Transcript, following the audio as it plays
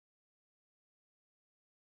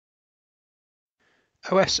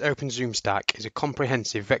OS Open Zoomstack is a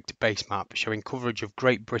comprehensive vector-based map showing coverage of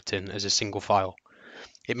Great Britain as a single file.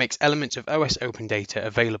 It makes elements of OS Open Data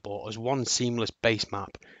available as one seamless base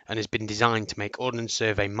map and has been designed to make Ordnance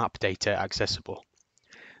Survey map data accessible.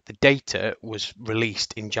 The data was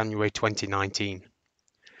released in January 2019.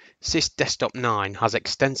 SIS Desktop 9 has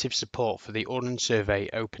extensive support for the Ordnance Survey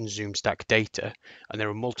Open Zoomstack data, and there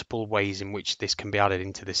are multiple ways in which this can be added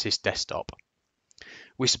into the SIS Desktop.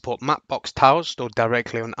 We support Mapbox tiles stored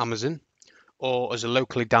directly on Amazon, or as a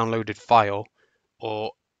locally downloaded file,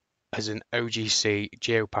 or as an OGC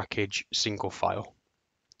GeoPackage single file.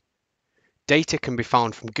 Data can be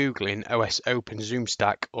found from Googling OS Open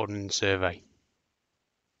Zoomstack Ordnance Survey.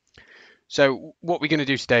 So what we're going to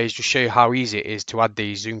do today is just show you how easy it is to add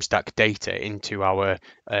the Zoomstack data into our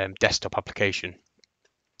desktop application.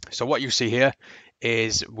 So what you see here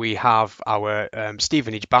is we have our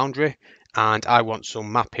Stevenage boundary, and I want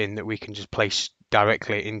some mapping that we can just place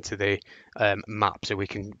directly into the map, so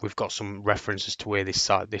we've got some reference as to where this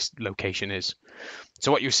location is.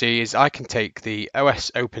 So what you see is I can take the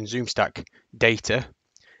OS Open Zoomstack data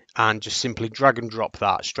and just simply drag and drop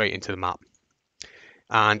that straight into the map.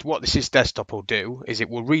 And what this SIS Desktop will do is it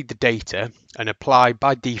will read the data and apply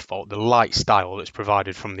by default the light style that's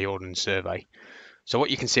provided from the Ordnance Survey. So what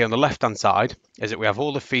you can see on the left hand side is that we have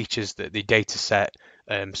all the features that the data set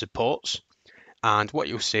supports, and what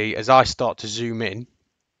you'll see as I start to zoom in,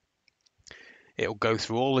 it'll go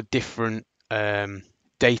through all the different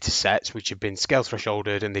data sets which have been scale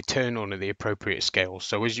thresholded, and they turn on at the appropriate scales.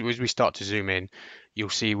 So as we start to zoom in, you'll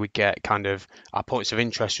see we get kind of our points of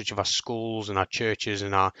interest, which are our schools and our churches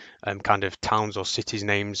and our kind of towns or cities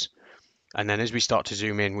names. And then as we start to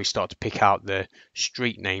zoom in, we start to pick out the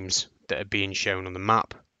street names that are being shown on the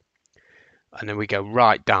map. And then we go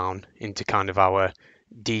right down into kind of our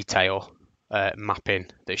detail mapping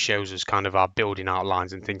that shows us kind of our building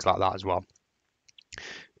outlines and things like that as well.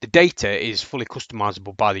 The data is fully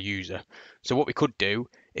customizable by the user. So what we could do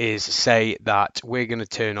is say that we're going to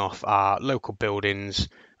turn off our local buildings,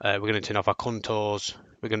 we're going to turn off our contours,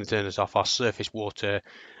 we're going to turn off our surface water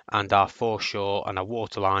and our foreshore and our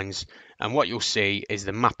water lines. And what you'll see is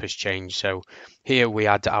the map has changed. So here we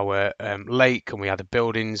had our lake and we had the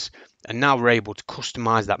buildings, and now we're able to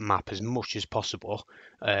customize that map as much as possible,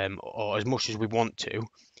 or as much as we want to,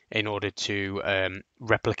 in order to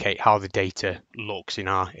replicate how the data looks in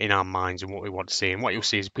our minds and what we want to see. And what you'll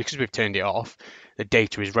see is because we've turned it off, the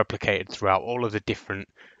data is replicated throughout all of the different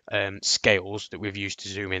scales that we've used to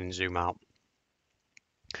zoom in and zoom out.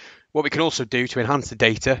 What we can also do to enhance the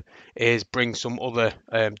data is bring some other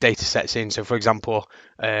data sets in. So for example,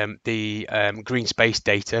 the green space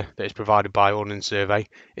data that is provided by Ordnance Survey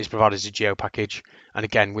is provided as a GeoPackage. And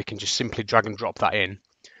again, we can just simply drag and drop that in.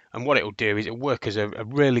 And what it will do is it'll work as a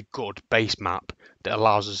really good base map that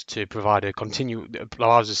allows us to provide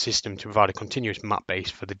allows the system to provide a continuous map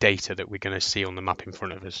base for the data that we're going to see on the map in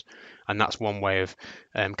front of us. And that's one way of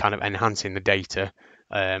kind of enhancing the data,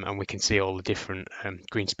 and we can see all the different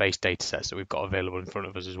green space data sets that we've got available in front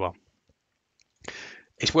of us as well.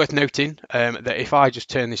 It's worth noting that if I just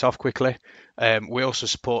turn this off quickly, we also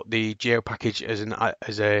support the GeoPackage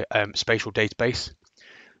as a spatial database.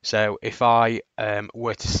 So if I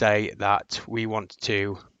were to say that we want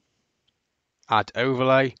to add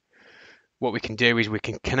overlay, what we can do is we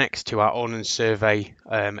can connect to our Ordnance Survey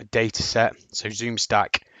data set. So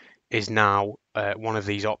Zoomstack is now one of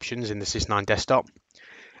these options in the SIS9 desktop.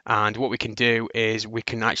 And what we can do is we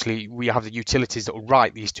have the utilities that will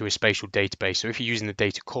write these to a spatial database. So if you're using the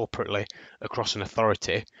data corporately across an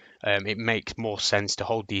authority, it makes more sense to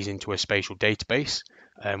hold these into a spatial database,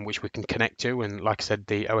 which we can connect to. And like I said,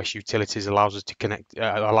 the OS utilities allows us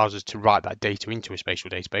to write that data into a spatial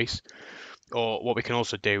database. Or what we can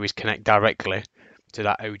also do is connect directly to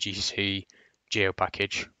that OGC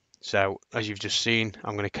GeoPackage. So as you've just seen,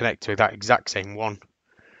 I'm going to connect to that exact same one.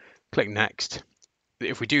 Click next.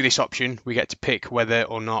 If we do this option, we get to pick whether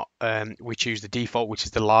or not we choose the default, which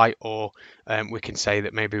is the light, or we can say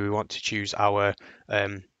that maybe we want to choose our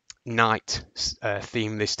night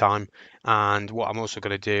theme this time. And what I'm also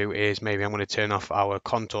going to do is maybe I'm going to turn off our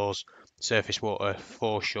contours, surface water,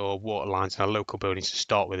 foreshore, water lines, and our local buildings to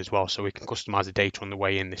start with as well, so we can customize the data on the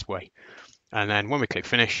way in this way. And then when we click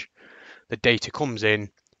finish, the data comes in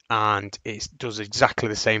and it does exactly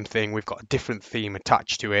the same thing. We've got a different theme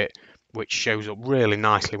attached to it, which shows up really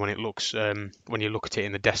nicely when it looks when you look at it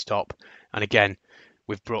in the desktop. And again,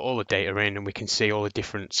 we've brought all the data in, and we can see all the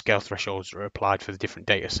different scale thresholds that are applied for the different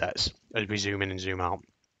data sets as we zoom in and zoom out.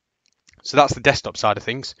 So that's the desktop side of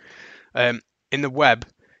things. In the web,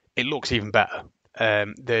 it looks even better.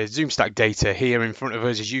 The Zoomstack data here in front of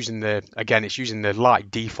us is using it's using the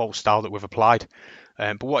light default style that we've applied.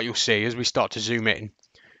 But what you'll see as we start to zoom in,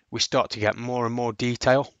 we start to get more and more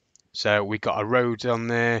detail. So we've got our roads on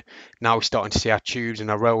there. Now we're starting to see our tubes and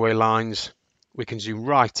our railway lines. We can zoom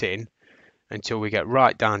right in until we get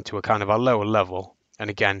right down to a kind of a lower level. And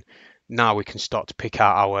again, now we can start to pick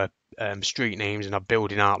out our street names and our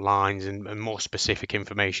building outlines and more specific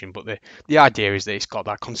information. But the idea is that it's got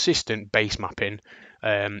that consistent base mapping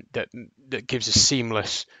that gives a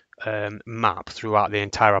seamless map throughout the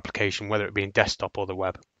entire application, whether it be in desktop or the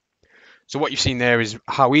web. So what you've seen there is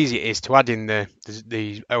how easy it is to add in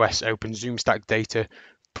the OS Open Zoomstack data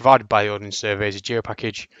provided by the Ordnance Survey as a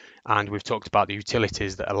GeoPackage, and we've talked about the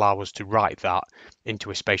utilities that allow us to write that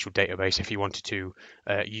into a spatial database if you wanted to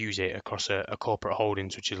use it across a corporate holding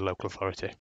such as a local authority.